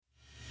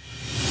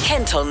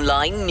Kent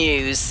Online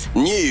News.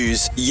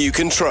 News you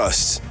can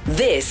trust.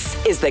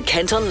 This is the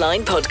Kent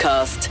Online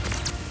Podcast.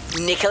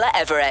 Nicola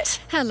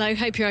Everett. Hello,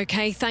 hope you're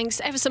okay. Thanks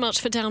ever so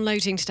much for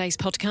downloading today's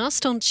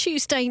podcast on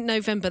Tuesday,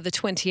 November the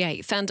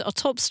 28th. And our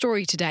top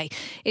story today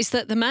is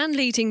that the man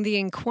leading the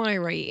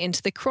inquiry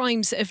into the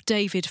crimes of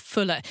David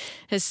Fuller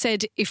has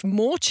said if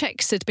more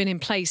checks had been in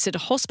place at a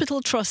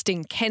hospital trust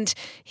in Kent,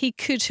 he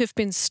could have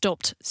been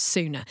stopped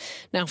sooner.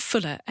 Now,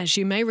 Fuller, as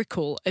you may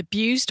recall,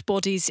 abused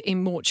bodies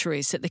in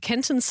mortuaries at the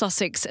Kent and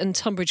Sussex and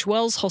Tunbridge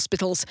Wells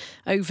hospitals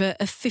over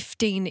a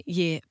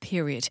 15-year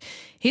period.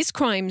 His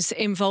crimes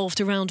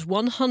involved around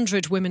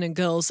 100 women and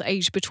girls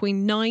aged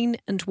between 9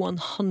 and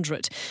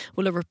 100.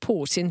 Well, a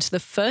report into the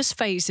first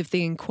phase of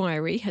the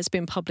inquiry has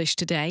been published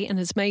today and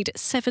has made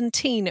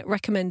 17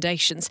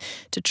 recommendations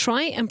to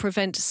try and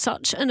prevent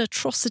such an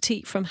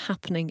atrocity from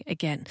happening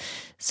again.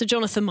 Sir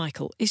Jonathan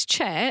Michael is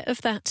chair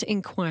of that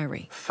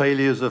inquiry.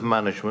 Failures of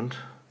management,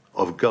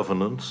 of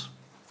governance,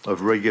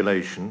 of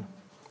regulation,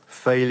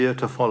 failure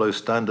to follow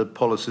standard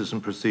policies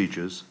and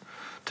procedures,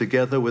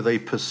 together with a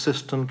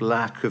persistent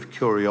lack of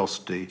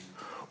curiosity,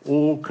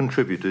 all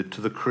contributed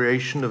to the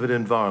creation of an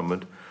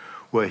environment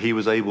where he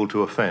was able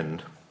to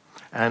offend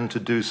and to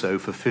do so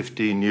for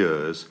 15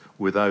 years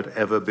without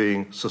ever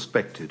being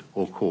suspected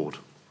or caught.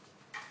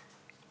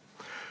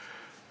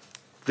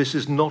 This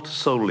is not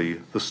solely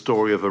the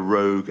story of a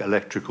rogue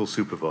electrical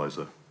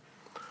supervisor.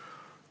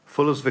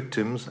 Fuller's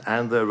victims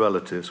and their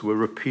relatives were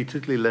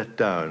repeatedly let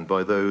down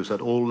by those at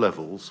all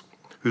levels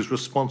whose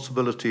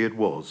responsibility it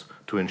was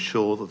to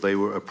ensure that they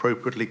were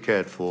appropriately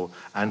cared for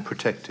and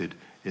protected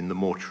in the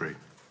mortuary.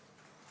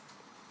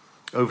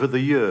 Over the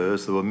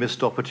years, there were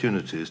missed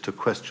opportunities to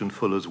question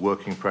Fuller's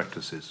working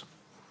practices.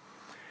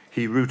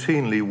 He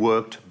routinely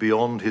worked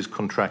beyond his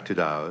contracted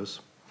hours,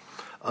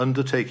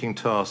 undertaking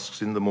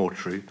tasks in the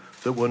mortuary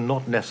that were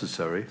not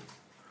necessary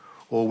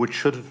or which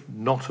should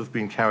not have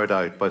been carried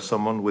out by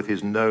someone with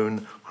his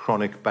known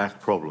chronic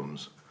back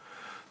problems.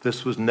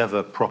 This was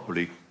never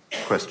properly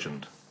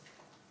questioned.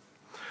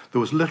 There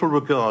was little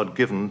regard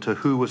given to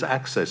who was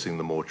accessing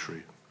the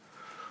mortuary.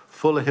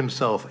 Fuller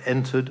himself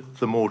entered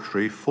the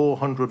mortuary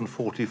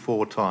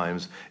 444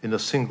 times in a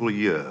single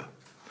year,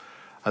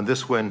 and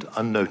this went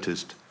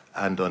unnoticed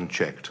and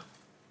unchecked.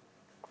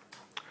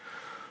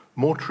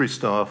 Mortuary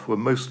staff were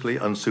mostly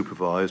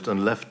unsupervised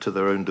and left to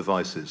their own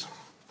devices.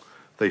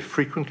 They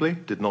frequently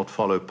did not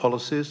follow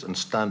policies and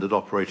standard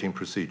operating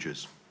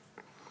procedures.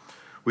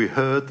 We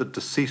heard that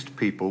deceased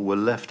people were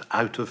left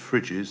out of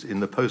fridges in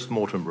the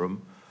post-mortem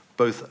room,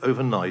 both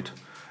overnight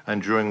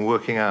and during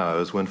working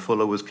hours when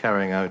Fuller was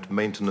carrying out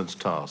maintenance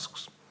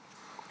tasks.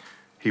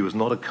 He was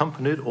not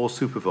accompanied or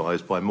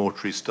supervised by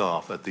mortuary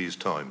staff at these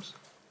times.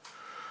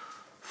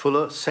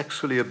 Fuller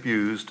sexually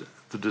abused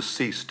the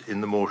deceased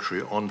in the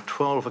mortuary on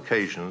 12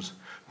 occasions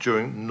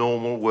during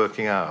normal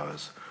working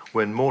hours,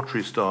 when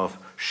mortuary staff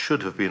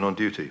should have been on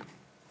duty.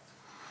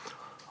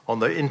 On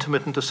their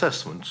intermittent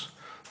assessments,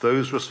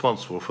 those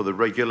responsible for the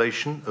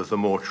regulation of the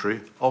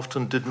mortuary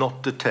often did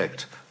not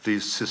detect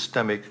these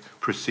systemic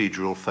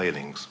procedural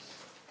failings.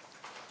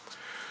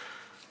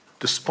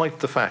 Despite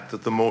the fact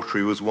that the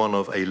mortuary was one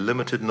of a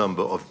limited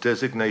number of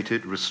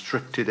designated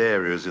restricted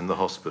areas in the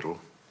hospital,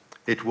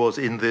 it was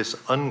in this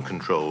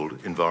uncontrolled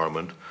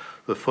environment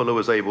that Fuller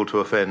was able to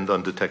offend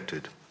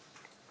undetected.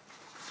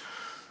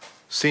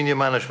 Senior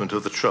management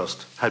of the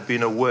Trust had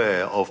been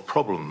aware of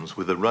problems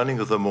with the running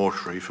of the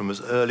mortuary from as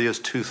early as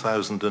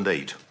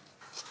 2008.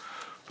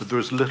 But there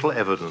is little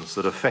evidence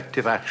that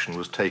effective action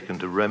was taken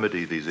to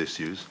remedy these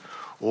issues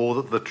or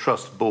that the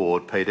Trust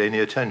Board paid any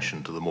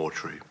attention to the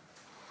mortuary.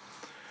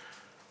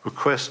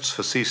 Requests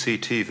for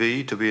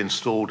CCTV to be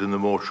installed in the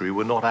mortuary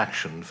were not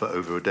actioned for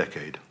over a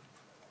decade.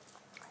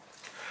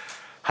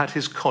 Had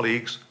his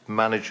colleagues,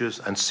 managers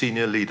and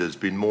senior leaders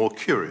been more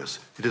curious,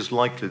 it is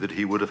likely that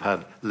he would have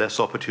had less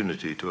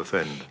opportunity to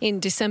offend. In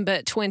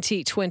December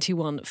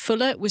 2021,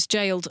 Fuller was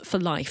jailed for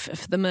life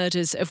for the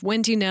murders of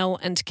Wendy Nell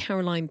and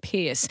Caroline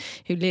Pierce,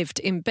 who lived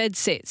in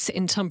bedsits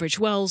in Tunbridge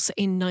Wells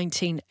in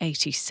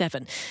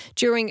 1987.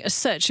 During a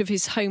search of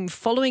his home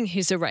following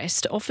his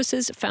arrest,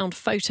 officers found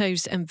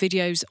photos and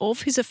videos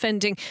of his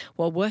offending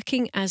while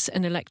working as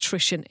an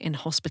electrician in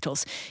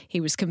hospitals. He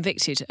was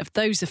convicted of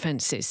those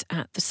offences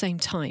at the same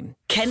time.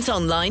 Kent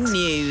Online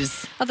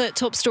News. Other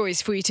top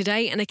stories for you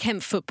today, and a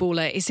Kent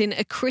footballer is in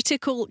a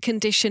critical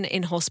condition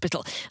in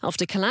hospital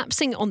after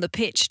collapsing on the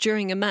pitch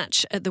during a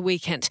match at the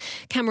weekend.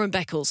 Cameron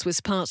Beckles was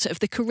part of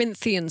the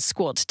Corinthians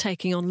squad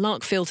taking on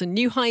Larkfield and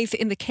Newhythe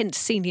in the Kent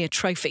Senior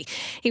Trophy.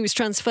 He was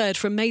transferred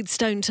from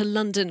Maidstone to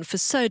London for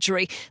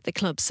surgery. The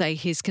club say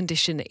his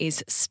condition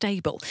is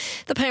stable.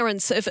 The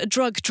parents of a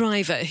drug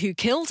driver who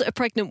killed a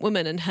pregnant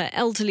woman and her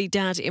elderly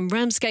dad in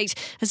Ramsgate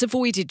has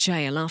avoided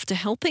jail after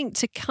helping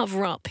to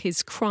cover up his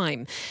organised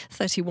crime.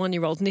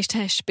 31-year-old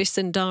Nitesh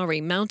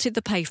Bisandari mounted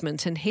the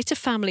pavement and hit a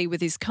family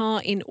with his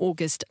car in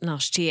August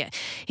last year.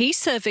 He's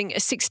serving a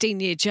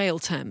 16-year jail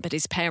term, but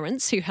his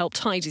parents, who helped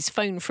hide his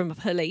phone from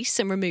police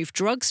and remove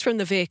drugs from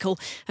the vehicle,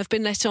 have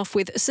been let off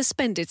with a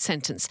suspended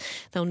sentence.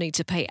 They'll need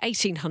to pay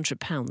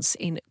 £1,800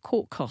 in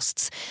court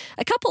costs.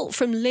 A couple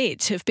from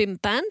Lydd have been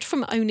banned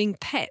from owning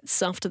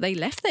pets after they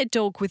left their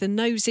dog with a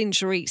nose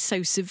injury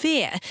so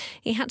severe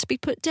he had to be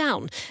put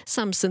down.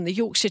 Samson, the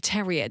Yorkshire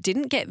Terrier,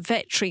 didn't get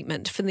vet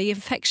treatment for the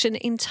infection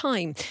in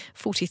time.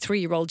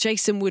 43-year-old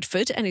Jason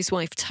Woodford and his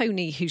wife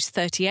Tony, who's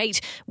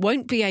 38,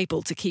 won't be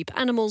able to keep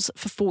animals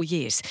for 4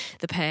 years.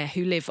 The pair,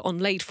 who live on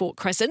Ladefort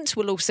Crescent,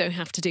 will also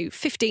have to do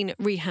 15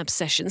 rehab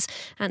sessions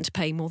and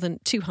pay more than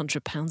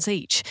 £200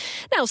 each.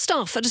 Now,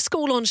 staff at a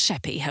school on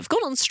Sheppey have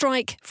gone on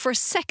strike for a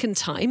second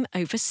time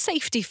over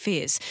safety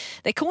fears.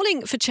 They're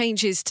calling for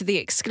changes to the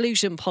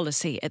exclusion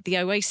policy at the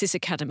Oasis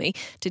Academy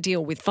to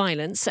deal with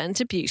violence and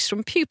abuse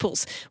from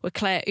pupils. Well,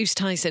 Claire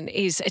Oosthuizen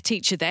is a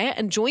teacher there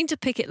and joined a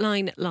picket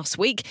line last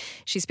week.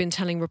 She's been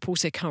telling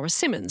reporter Cara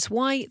Simmons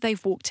why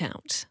they've walked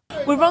out.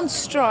 We're on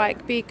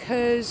strike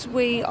because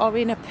we are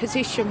in a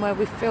position where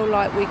we feel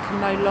like we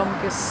can no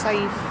longer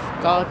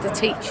safeguard the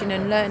teaching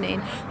and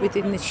learning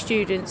within the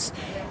students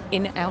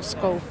in our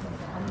school.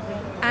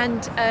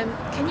 And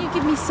can you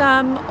give me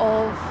some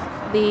of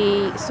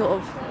the sort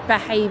of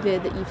behaviour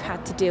that you've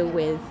had to deal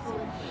with?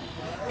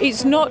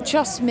 It's not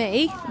just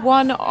me.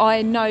 One,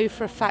 I know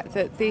for a fact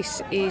that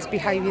this is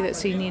behaviour that's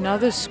seen in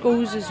other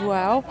schools as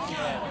well.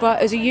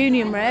 But as a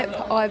union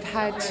rep, I've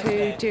had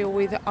to deal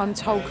with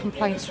untold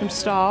complaints from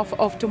staff,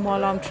 often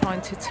while I'm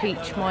trying to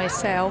teach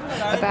myself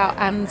about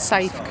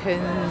unsafe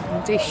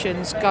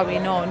conditions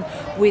going on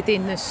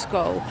within the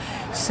school.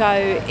 So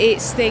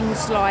it's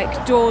things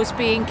like doors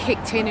being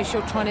kicked in as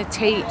you're trying to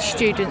teach,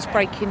 students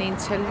breaking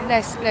into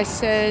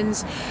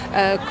lessons,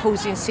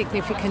 causing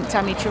significant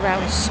damage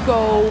around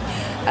school,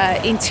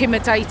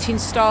 intimidating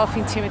staff,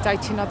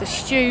 intimidating other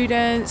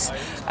students.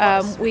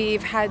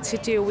 We've had to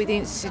deal with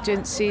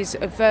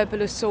incidences of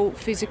verbal assault,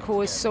 physical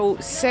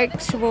assault,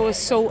 sexual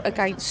assault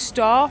against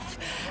staff,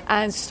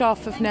 and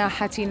staff have now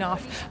had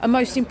enough. And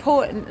most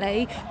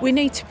importantly, we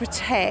need to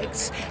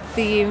protect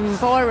the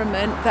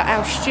environment that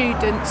our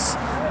students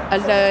are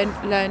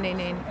learning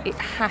in. It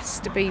has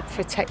to be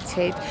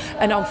protected.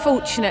 And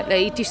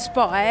unfortunately,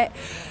 despite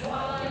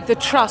the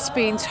Trust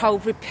being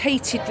told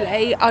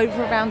repeatedly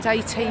over around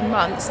 18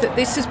 months that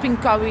this has been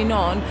going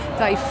on,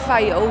 they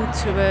failed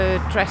to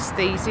address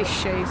these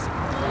issues.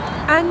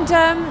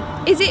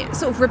 And is it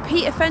sort of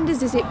repeat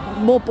offenders? Is it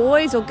more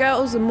boys or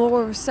girls and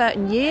more of a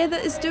certain year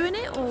that is doing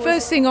it? Or?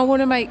 First thing, I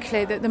want to make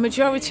clear that the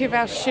majority of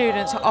our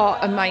students are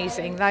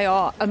amazing. They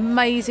are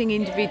amazing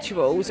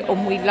individuals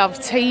and we love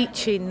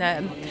teaching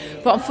them.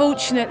 But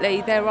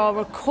unfortunately, there are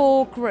a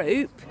core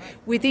group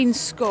within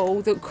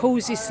school that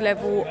cause this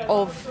level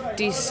of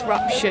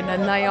disruption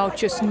and they are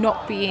just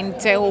not being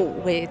dealt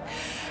with.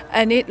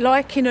 And it,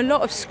 like in a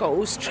lot of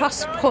schools, the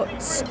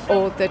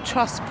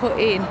trust put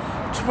in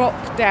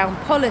drop-down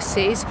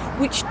policies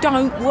which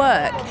don't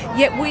work.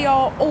 Yet we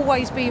are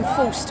always being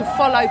forced to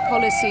follow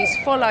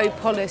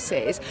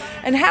policies.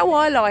 And how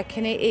I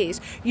liken it is,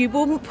 you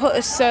wouldn't put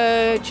a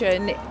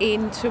surgeon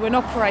into an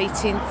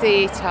operating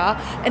theatre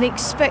and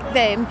expect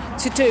them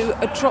to do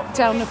a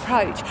drop-down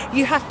approach.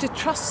 You have to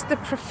trust the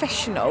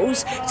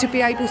professionals to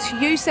be able to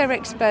use their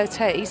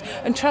expertise.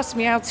 And trust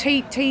me, our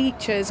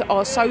teachers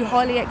are so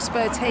highly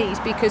expertise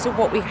because of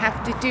what we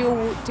have to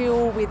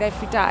deal with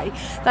every day.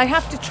 They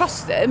have to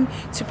trust them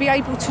to be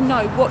able to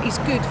know what is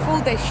good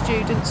for their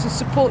students and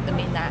support them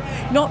in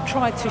that, not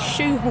try to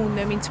shoehorn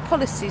them into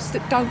policies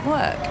that don't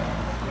work.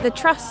 The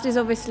Trust is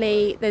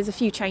obviously, there's a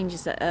few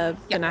changes that are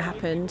going to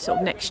happen sort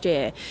of next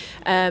year,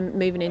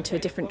 moving into a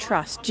different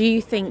trust. Do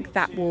you think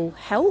that will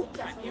help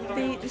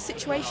the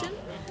situation?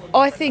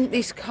 I think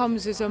this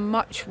comes as a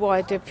much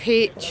wider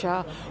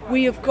picture.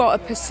 We have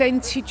got a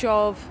percentage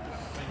of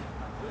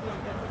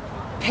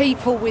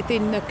people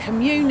within the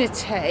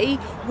community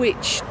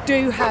which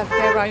do have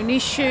their own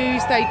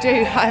issues, they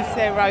do have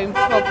their own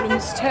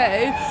problems too,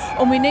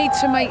 and we need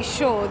to make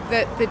sure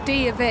that the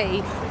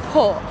D&V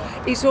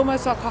is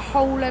almost like a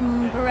whole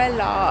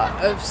umbrella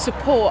of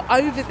support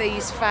over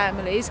these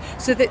families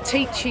so that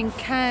teaching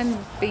can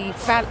be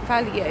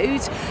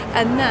valued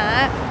and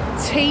that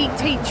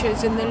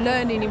teachers and the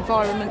learning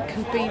environment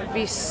can be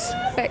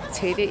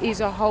respected. It is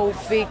a whole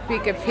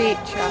bigger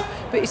picture,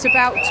 but it's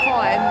about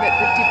time that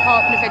the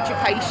Department of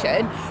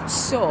Education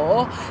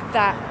saw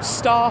that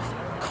staff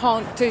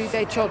can't do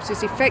their jobs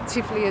as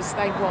effectively as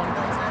they want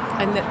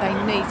and that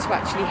they need to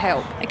actually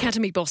help.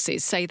 Academy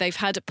bosses say they've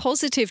had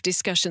positive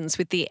discussions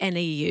with the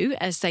NEU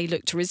as they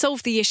look to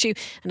resolve the issue.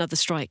 Another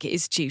strike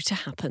is due to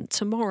happen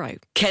tomorrow.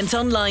 Kent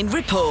Online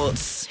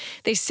reports.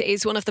 This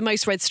is one of the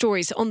most read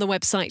stories on the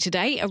website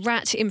today. A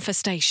rat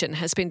infestation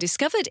has been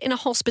discovered in a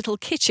hospital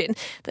kitchen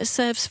that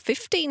serves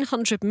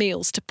 1,500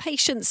 meals to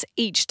patients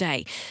each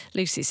day.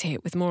 Lucy's here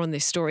with more on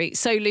this story.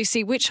 So,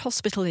 Lucy, which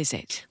hospital is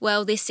it?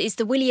 Well, this is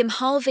the William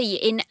Harvey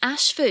in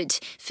Ashford.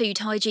 Food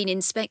hygiene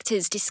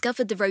inspectors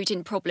discovered the rodent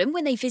hygiene problem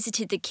when they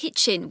visited the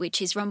kitchen,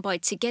 which is run by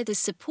Together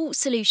Support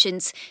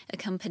Solutions, a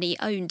company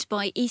owned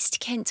by East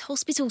Kent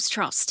Hospitals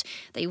Trust.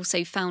 They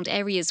also found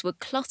areas were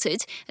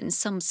cluttered and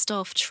some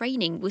staff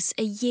training was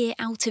a year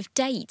out of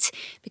date.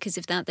 Because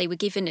of that, they were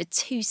given a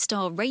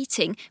 2-star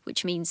rating,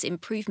 which means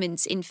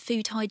improvements in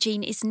food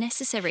hygiene is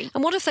necessary.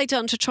 And what have they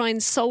done to try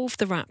and solve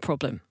the rat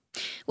problem?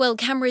 Well,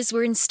 cameras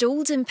were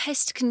installed and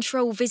pest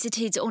control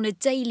visited on a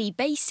daily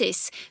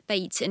basis.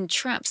 Bait and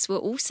traps were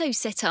also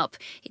set up.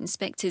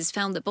 Inspectors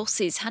found that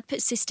bosses had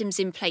put systems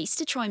in place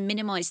to try and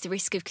minimise the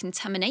risk of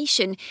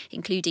contamination,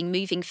 including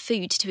moving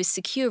food to a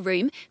secure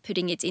room,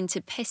 putting it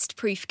into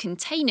pest-proof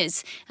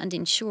containers and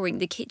ensuring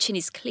the kitchen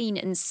is clean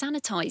and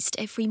sanitised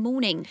every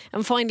morning.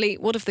 And finally,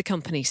 what have the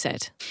company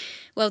said?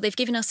 Well, they've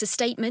given us a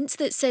statement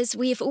that says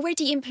we have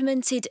already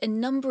implemented a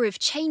number of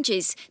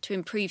changes to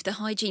improve the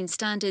hygiene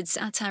standards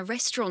at our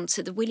restaurant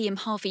at the William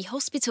Harvey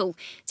Hospital.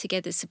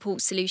 Together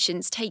Support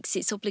Solutions takes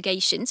its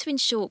obligation to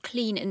ensure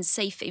clean and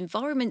safe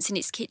environments in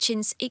its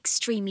kitchens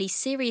extremely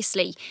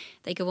seriously.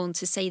 They go on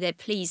to say they're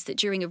pleased that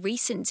during a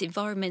recent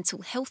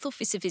environmental health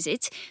officer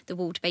visit, the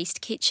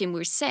ward-based kitchen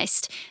were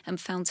assessed and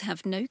found to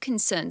have no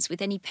concerns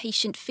with any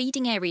patient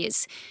feeding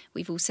areas.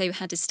 We've also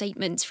had a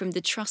statement from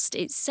the trust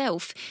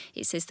itself.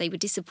 It says they were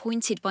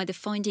disappointed by the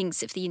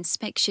findings of the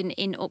inspection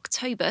in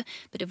October,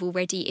 but have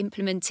already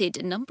implemented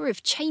a number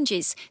of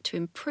changes to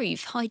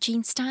improve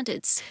hygiene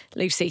standards.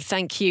 Lucy,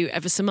 thank you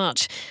ever so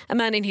much. A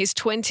man in his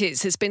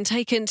 20s has been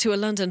taken to a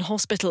London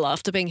hospital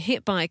after being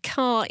hit by a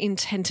car in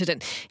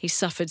Tenterden. He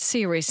suffered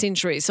serious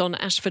injuries on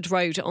Ashford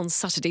Road on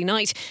Saturday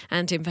night,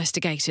 and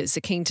investigators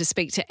are keen to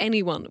speak to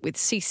anyone with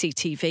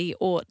CCTV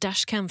or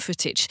dashcam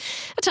footage.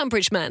 A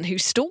Tunbridge man who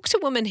stalked a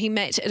woman he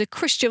met at a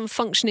Christian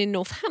function in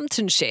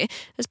Northamptonshire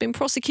has been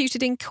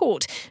prosecuted in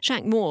court.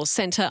 Jack Moore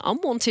sent her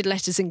unwanted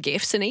letters and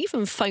gifts and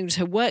even phoned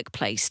her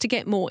workplace to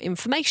get more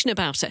information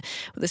about her.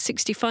 The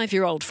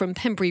 65-year-old from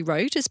Pembury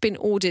Road has been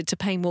ordered to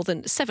pay more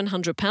than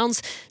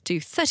 £700, do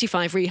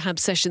 35 rehab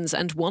sessions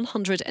and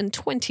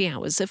 120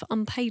 hours of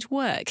unpaid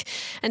work.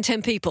 And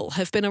 10 people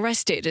have been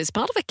arrested as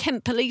part of a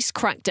Kent police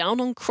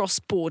crackdown on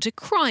cross-border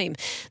crime.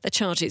 The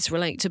charges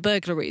relate to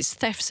burglaries,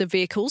 thefts of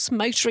vehicles,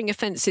 motoring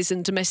offences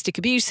and domestic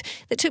abuse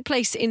that took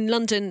place in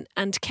London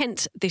and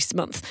Kent this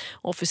month.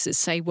 Officers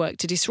say work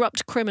to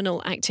disrupt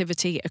criminal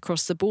activity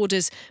across the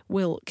borders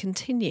will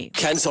continue.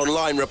 Kent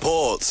Online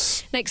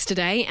reports. Next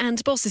today,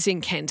 and bosses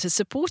in Kent are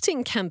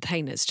supporting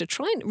campaigners to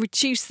try and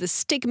reduce the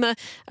stigma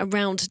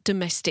around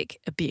domestic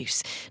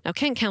abuse. Now,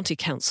 Kent County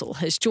Council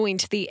has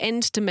joined the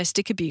End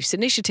Domestic Abuse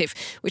initiative,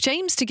 which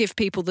aims to give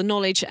people the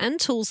knowledge and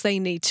tools they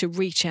need to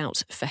reach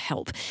out for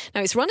help.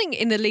 Now, it's running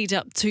in the lead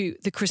up to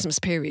the Christmas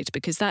period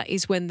because that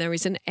is when there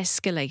is an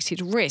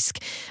escalated risk.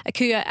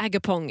 Akuya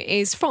Agapong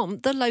is from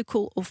the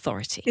local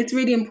authority. It's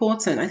really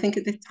important. I think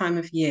at this time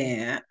of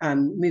year,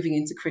 moving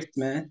into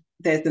Christmas,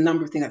 there's a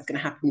number of things that's going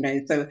to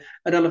happen. So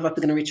a lot of us are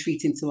going to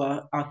retreat into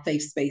our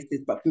safe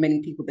spaces, but for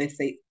many people, their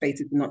safe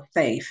spaces are not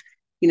safe.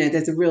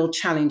 There's a real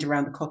challenge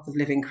around the cost of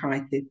living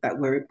crisis that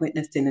we're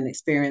witnessing and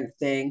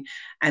experiencing.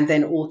 And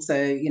then also,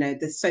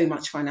 there's so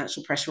much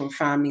financial pressure on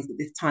families at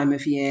this time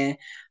of year.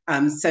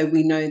 So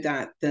we know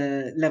that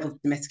the levels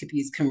of domestic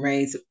abuse can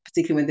raise,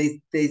 particularly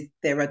when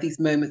there are these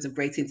moments of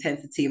great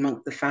intensity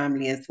amongst the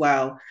family as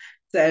well.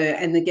 So,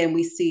 and again,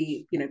 we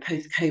see,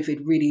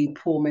 post-COVID, really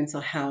poor mental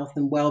health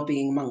and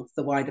well-being amongst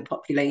the wider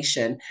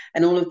population.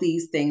 And all of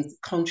these things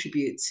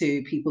contribute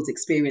to people's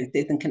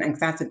experiences and can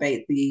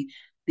exacerbate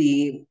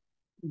the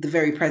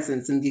very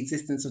presence and the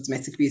existence of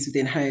domestic abuse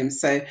within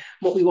homes. So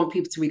what we want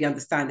people to really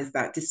understand is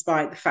that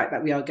despite the fact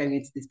that we are going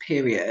into this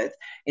period,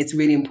 it's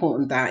really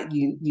important that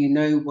you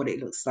know what it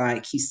looks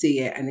like, you see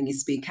it, and then you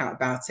speak out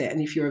about it.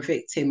 And if you're a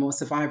victim or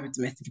survivor of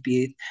domestic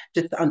abuse,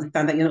 just to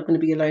understand that you're not going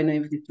to be alone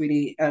over this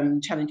really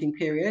challenging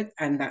period,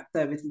 and that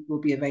services will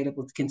be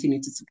available to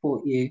continue to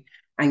support you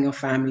and your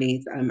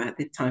families at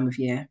this time of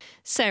year.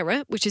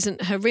 Sarah, which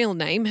isn't her real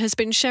name, has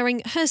been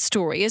sharing her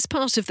story as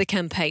part of the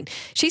campaign.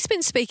 She's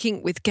been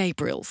speaking with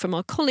Gabriel from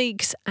our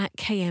colleagues at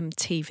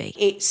KMTV.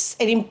 It's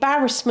an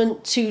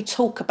embarrassment to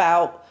talk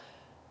about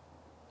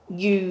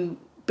you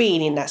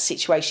being in that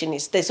situation.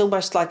 There's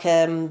almost like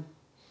there's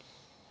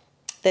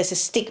a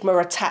stigma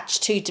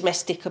attached to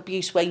domestic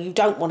abuse where you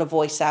don't want to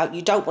voice out,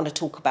 you don't want to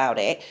talk about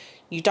it,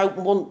 you don't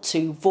want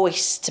to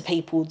voice to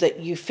people that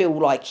you feel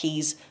like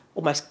he's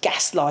almost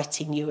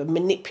gaslighting you and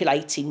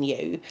manipulating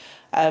you,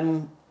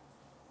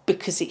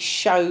 because you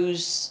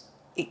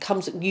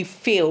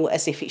feel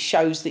as if it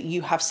shows that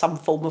you have some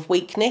form of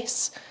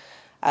weakness.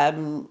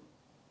 And,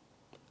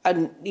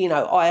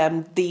 I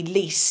am the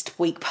least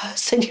weak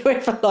person you're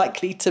ever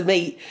likely to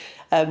meet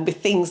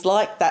with things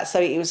like that. So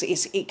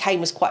it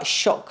came as quite a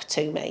shock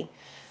to me.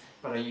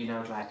 But are you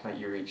now glad that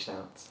you reached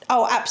out?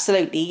 Oh,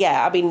 absolutely,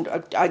 yeah. I mean,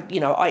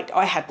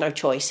 I had no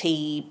choice.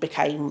 He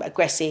became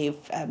aggressive.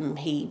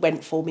 He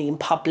went for me in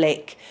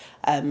public.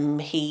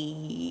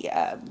 He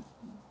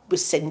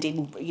was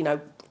sending,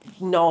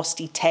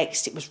 nasty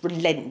text. It was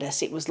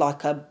relentless. It was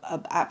like a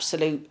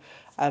absolute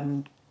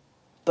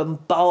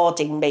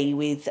bombarding me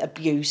with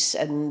abuse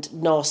and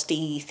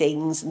nasty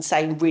things and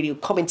saying, really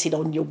commenting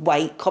on your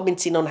weight,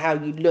 commenting on how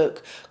you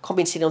look,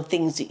 commenting on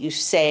things that you've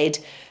said,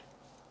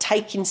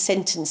 taking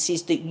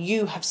sentences that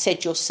you have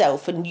said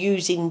yourself and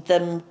using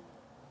them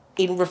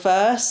in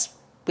reverse,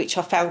 which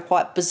I found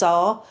quite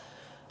bizarre.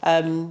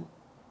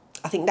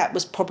 I think that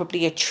was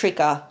probably a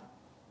trigger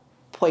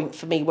point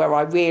for me where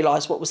I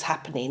realised what was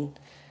happening.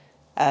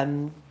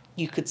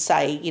 You could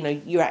say,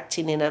 you're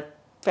acting in a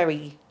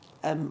very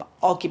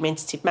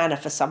argumentative manner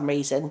for some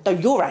reason. No,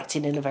 you're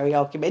acting in a very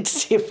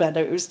argumentative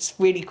manner. It was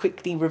really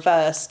quickly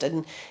reversed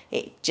and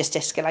it just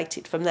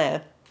escalated from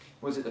there.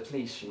 Was it the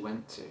police you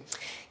went to?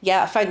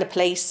 Yeah, I phoned the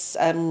police,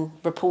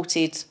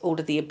 reported all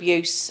of the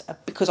abuse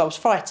because I was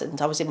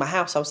frightened. I was in my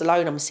house, I was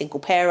alone, I'm a single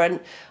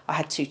parent, I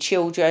had 2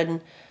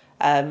 children,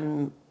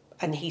 and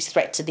he's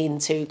threatening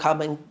to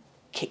come and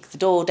kick the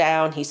door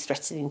down, he's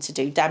threatening to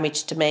do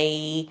damage to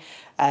me.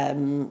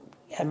 And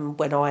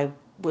when I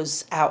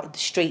was out in the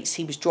streets,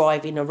 he was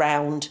driving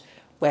around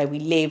where we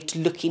lived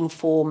looking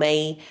for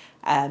me,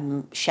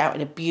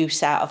 shouting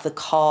abuse out of the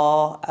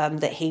car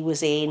that he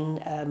was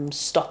in,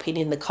 stopping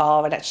in the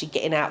car and actually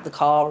getting out of the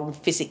car and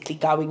physically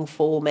going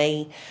for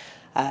me.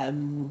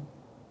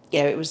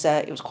 It was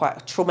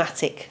quite a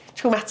traumatic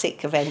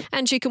event.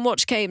 And you can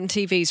watch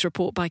KMTV's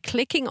report by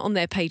clicking on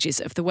their pages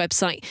of the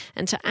website.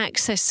 And to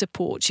access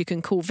support, you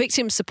can call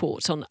Victim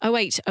Support on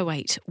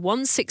 0808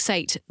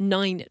 168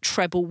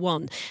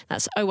 9111.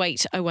 That's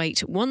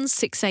 0808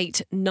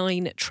 168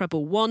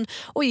 9111.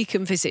 Or you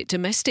can visit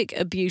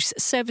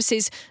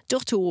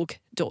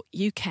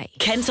domesticabuseservices.org.uk.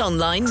 Kent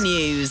Online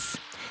News.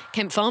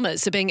 Kent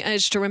farmers are being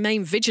urged to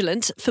remain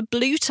vigilant for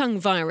blue tongue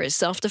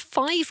virus after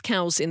 5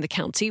 cows in the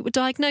county were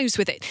diagnosed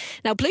with it.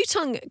 Now, blue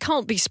tongue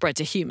can't be spread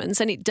to humans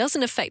and it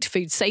doesn't affect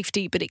food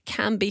safety, but it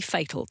can be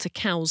fatal to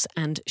cows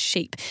and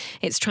sheep.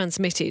 It's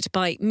transmitted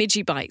by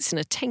midgie bites and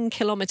a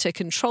 10-kilometre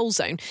control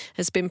zone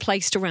has been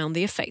placed around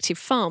the affected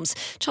farms.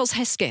 Charles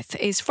Hesketh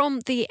is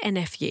from the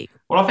NFU.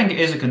 Well, I think it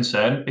is a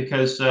concern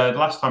because the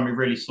last time we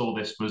really saw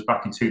this was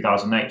back in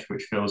 2008,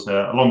 which feels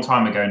a long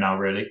time ago now,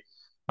 really.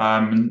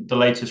 The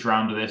latest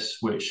round of this,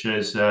 which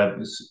has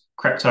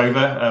crept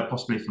over,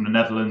 possibly from the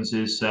Netherlands,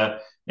 is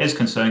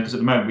concerning because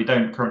at the moment we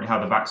don't currently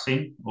have a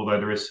vaccine, although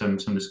there is some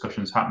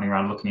discussions happening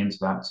around looking into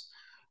that.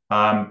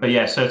 But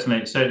yeah,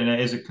 certainly it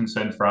is a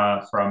concern for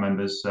our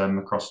members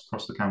across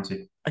the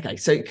county. Okay,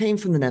 so it came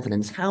from the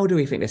Netherlands. How do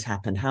we think this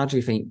happened? How do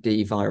you think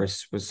the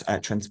virus was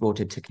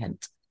transported to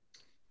Kent?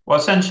 Well,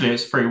 essentially,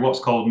 it's through what's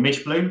called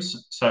midge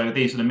blooms. So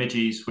these are the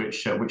midges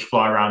which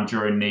fly around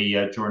during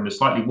the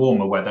slightly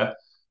warmer weather.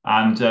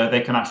 And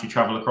they can actually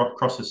travel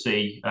across the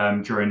sea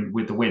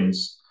with the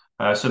winds.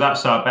 So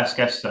that's our best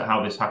guess at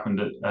how this happened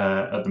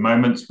at the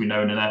moment. We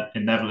know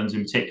in Netherlands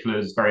in particular,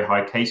 there's very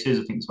high cases.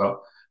 I think it's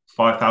about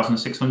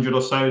 5,600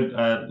 or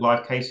so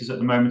live cases at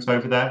the moment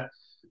over there.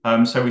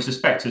 So we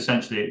suspect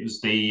essentially it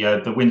was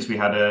the winds we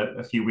had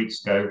a few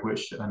weeks ago,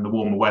 and the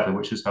warmer weather,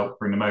 which has helped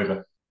bring them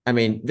over. I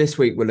mean, this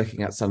week we're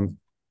looking at some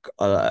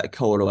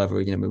colder weather.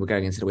 We're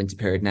going into the winter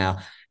period now.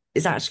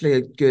 Is actually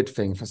a good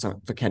thing for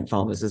Kent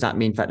farmers? Does that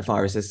mean that the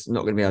virus is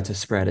not going to be able to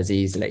spread as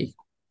easily?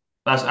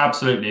 That's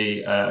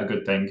absolutely a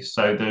good thing.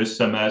 So there's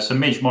some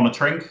midge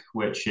monitoring,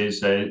 which is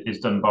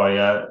done by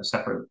a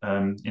separate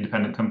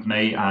independent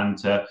company, and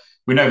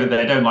we know that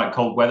they don't like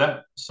cold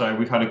weather. So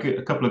we've had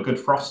a couple of good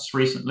frosts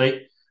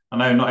recently. I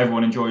know not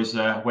everyone enjoys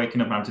waking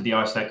up and having to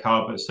de-ice their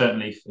car, but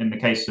certainly in the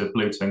case of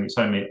blue tongue, it's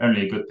only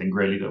a good thing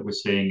really that we're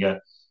seeing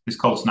this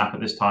cold snap at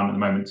this time at the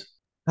moment.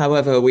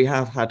 However, we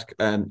have had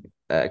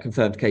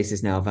confirmed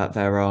cases now that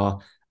there are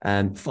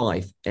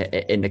 5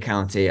 in the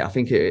county. I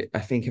think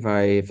if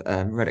I've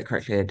read it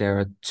correctly, there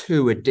are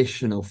 2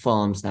 additional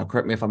farms now.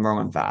 Correct me if I'm wrong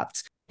on that.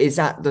 Does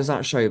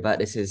that show that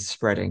this is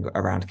spreading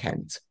around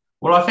Kent?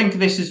 Well, I think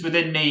this is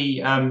within the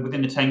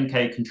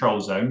 10K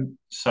control zone.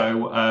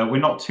 So we're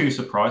not too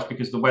surprised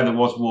because the weather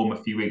was warm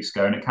a few weeks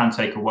ago and it can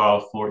take a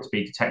while for it to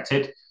be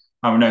detected.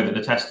 And we know that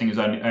the testing has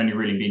only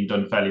really been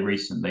done fairly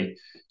recently.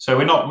 So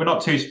we're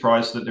not too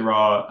surprised that there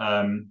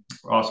are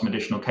some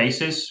additional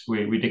cases.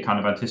 We did kind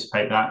of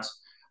anticipate that.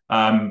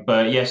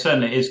 But yeah,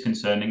 certainly it is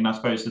concerning. And I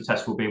suppose the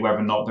test will be whether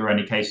or not there are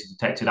any cases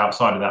detected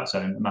outside of that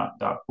zone. And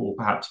that will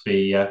perhaps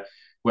be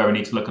where we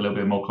need to look a little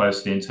bit more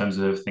closely in terms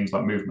of things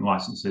like movement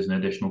licenses and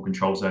additional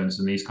control zones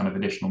and these kind of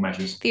additional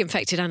measures. The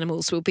infected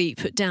animals will be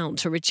put down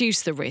to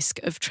reduce the risk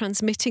of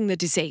transmitting the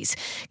disease.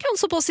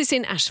 Council bosses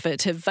in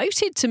Ashford have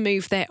voted to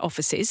move their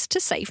offices to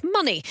save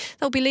money.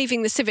 They'll be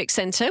leaving the Civic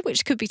Centre,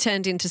 which could be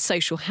turned into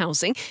social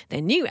housing.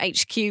 Their new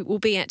HQ will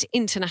be at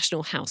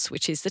International House,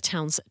 which is the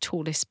town's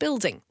tallest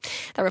building.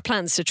 There are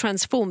plans to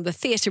transform the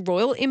Theatre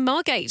Royal in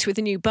Margate with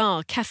a new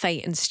bar,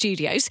 cafe and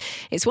studios.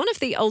 It's one of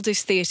the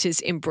oldest theatres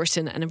in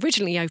Britain and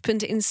originally originally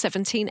opened in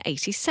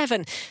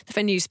 1787. The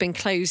venue's been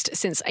closed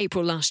since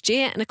April last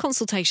year, and a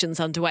consultation's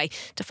underway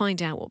to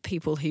find out what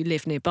people who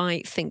live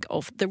nearby think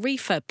of the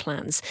refurb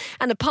plans.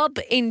 And a pub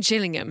in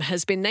Gillingham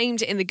has been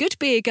named in the Good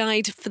Beer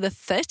Guide for the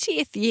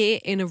 30th year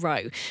in a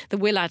row. The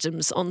Will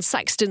Adams on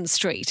Saxton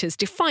Street has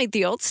defied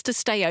the odds to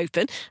stay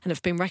open and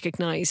have been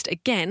recognised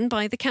again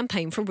by the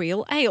Campaign for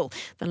Real Ale.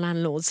 The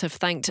landlords have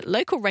thanked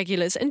local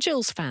regulars and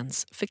Gills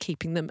fans for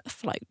keeping them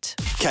afloat.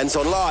 Kent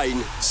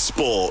Online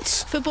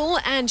Sport. Football,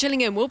 and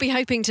Gillingham will be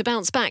hoping to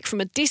bounce back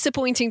from a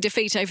disappointing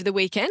defeat over the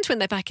weekend when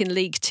they're back in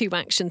League 2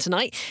 action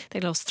tonight. They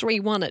lost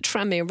 3-1 at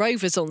Tranmere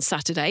Rovers on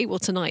Saturday. Well,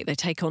 tonight they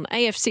take on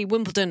AFC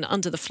Wimbledon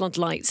under the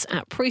floodlights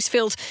at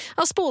Priestfield.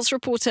 Our sports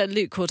reporter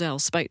Luke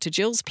Cordell spoke to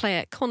Gills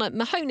player Connor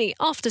Mahoney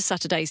after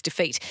Saturday's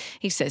defeat.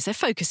 He says they're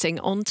focusing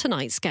on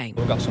tonight's game.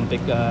 We've got some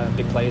big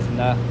players in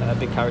there,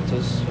 big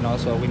characters,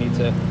 so we need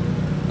to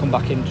come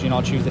back in,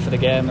 Tuesday for the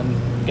game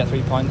and get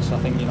 3 points. I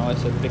think,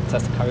 it's a big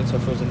test of character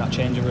for us in that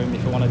changing room.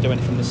 If we want to do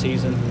anything this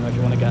season, if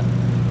you want to get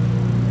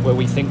where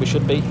we think we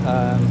should be,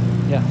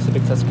 it's a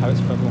big test of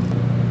character for everyone.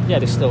 Yeah,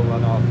 there's still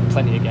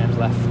plenty of games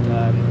left,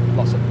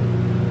 lots of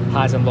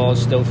highs and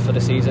lows still for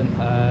the season,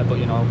 but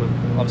we'll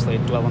obviously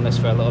dwell on this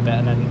for a little bit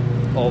and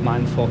then all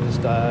mind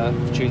focused for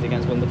Tuesday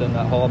against Wimbledon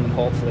at home, and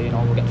hopefully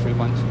we'll get 3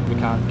 points. We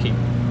can't keep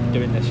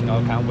doing this,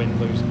 can't win,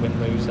 lose. We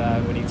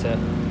need to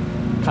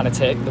kind of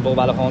take the ball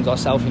by the horns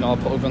ourselves, put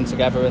a run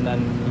together and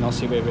then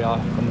see where we are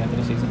come the end of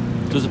the season.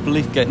 Does the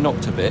belief get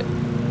knocked a bit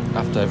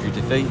after every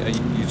defeat? Are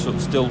you sort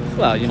of still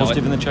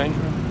positive in the change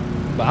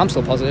room? Well, I'm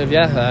still positive,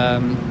 yeah.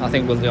 I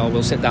think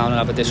we'll sit down and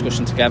have a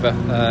discussion together.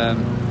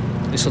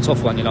 It's a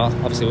tough one,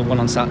 obviously we won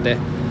on Saturday,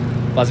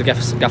 but as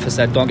the gaffer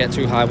said, don't get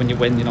too high when you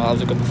win. That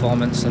was a good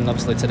performance, and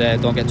obviously today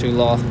don't get too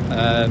low.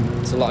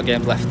 There's a lot of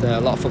games left,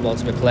 a lot of football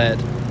to be played,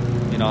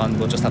 and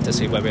we'll just have to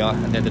see where we are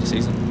at the end of the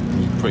season.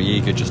 You're pretty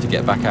eager just to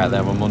get back out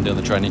there on Monday on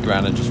the training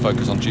ground and just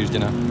focus on Tuesday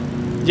now?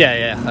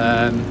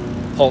 Yeah.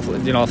 Hopefully,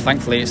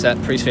 thankfully it's at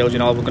Priestfield.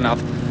 We're going to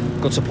have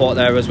good support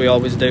there as we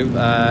always do,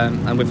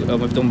 and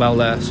we've done well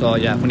there. So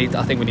yeah,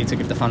 I think we need to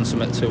give the fans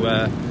something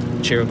to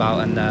cheer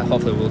about, and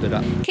hopefully we'll do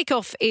that.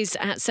 Kick-off is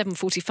at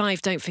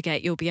 7:45. Don't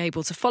forget, you'll be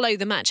able to follow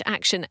the match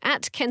action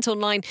at Kent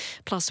Online.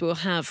 Plus, we'll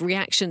have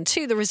reaction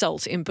to the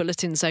result in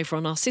bulletins over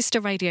on our sister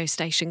radio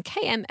station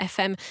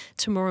KMFM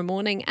tomorrow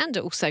morning, and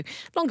also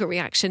longer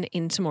reaction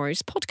in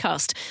tomorrow's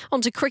podcast. On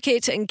to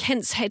cricket, and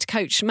Kent's head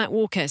coach Matt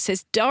Walker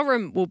says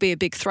Durham will be a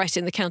big threat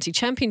in the county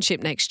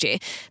championship next year.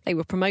 They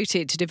were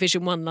promoted to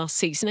Division 1 last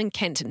season, and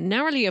Kent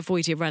narrowly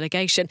avoided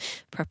relegation.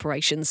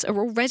 Preparations are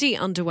already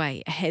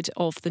underway ahead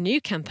of the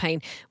new campaign,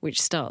 which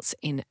starts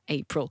in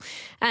April.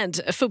 And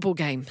a football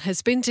game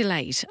has been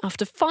delayed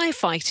after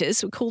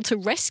firefighters were called to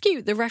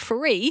rescue the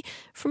referee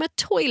from a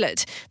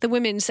toilet. The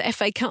Women's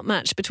FA Cup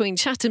match between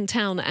Chatham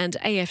Town and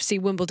AFC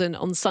Wimbledon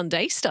on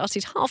Sunday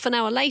started half an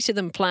hour later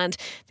than planned.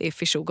 The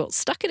official got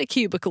stuck in a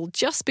cubicle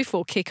just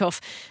before kick-off.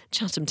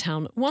 Chatham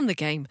Town won the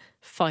game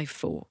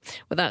 5-4. Well,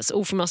 that's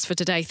all from us for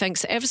today.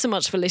 Thanks ever so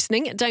much for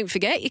listening. Don't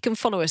forget, you can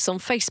follow us on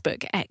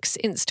Facebook, X,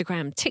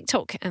 Instagram,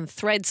 TikTok and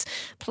Threads.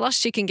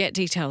 Plus, you can get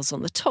details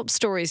on the top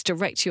stories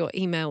direct to your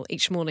email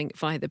each morning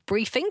via the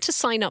briefing. To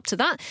sign up to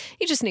that,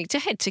 you just need to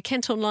head to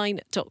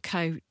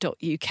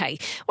kentonline.co.uk.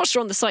 Whilst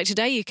you're on the site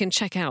today, you can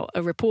check out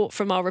a report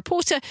from our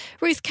reporter,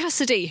 Ruth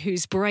Cassidy,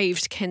 who's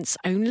braved Kent's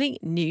only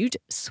nude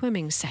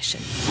swimming session.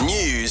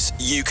 News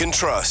you can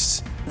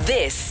trust.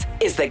 This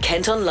is the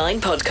Kent Online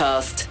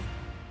Podcast.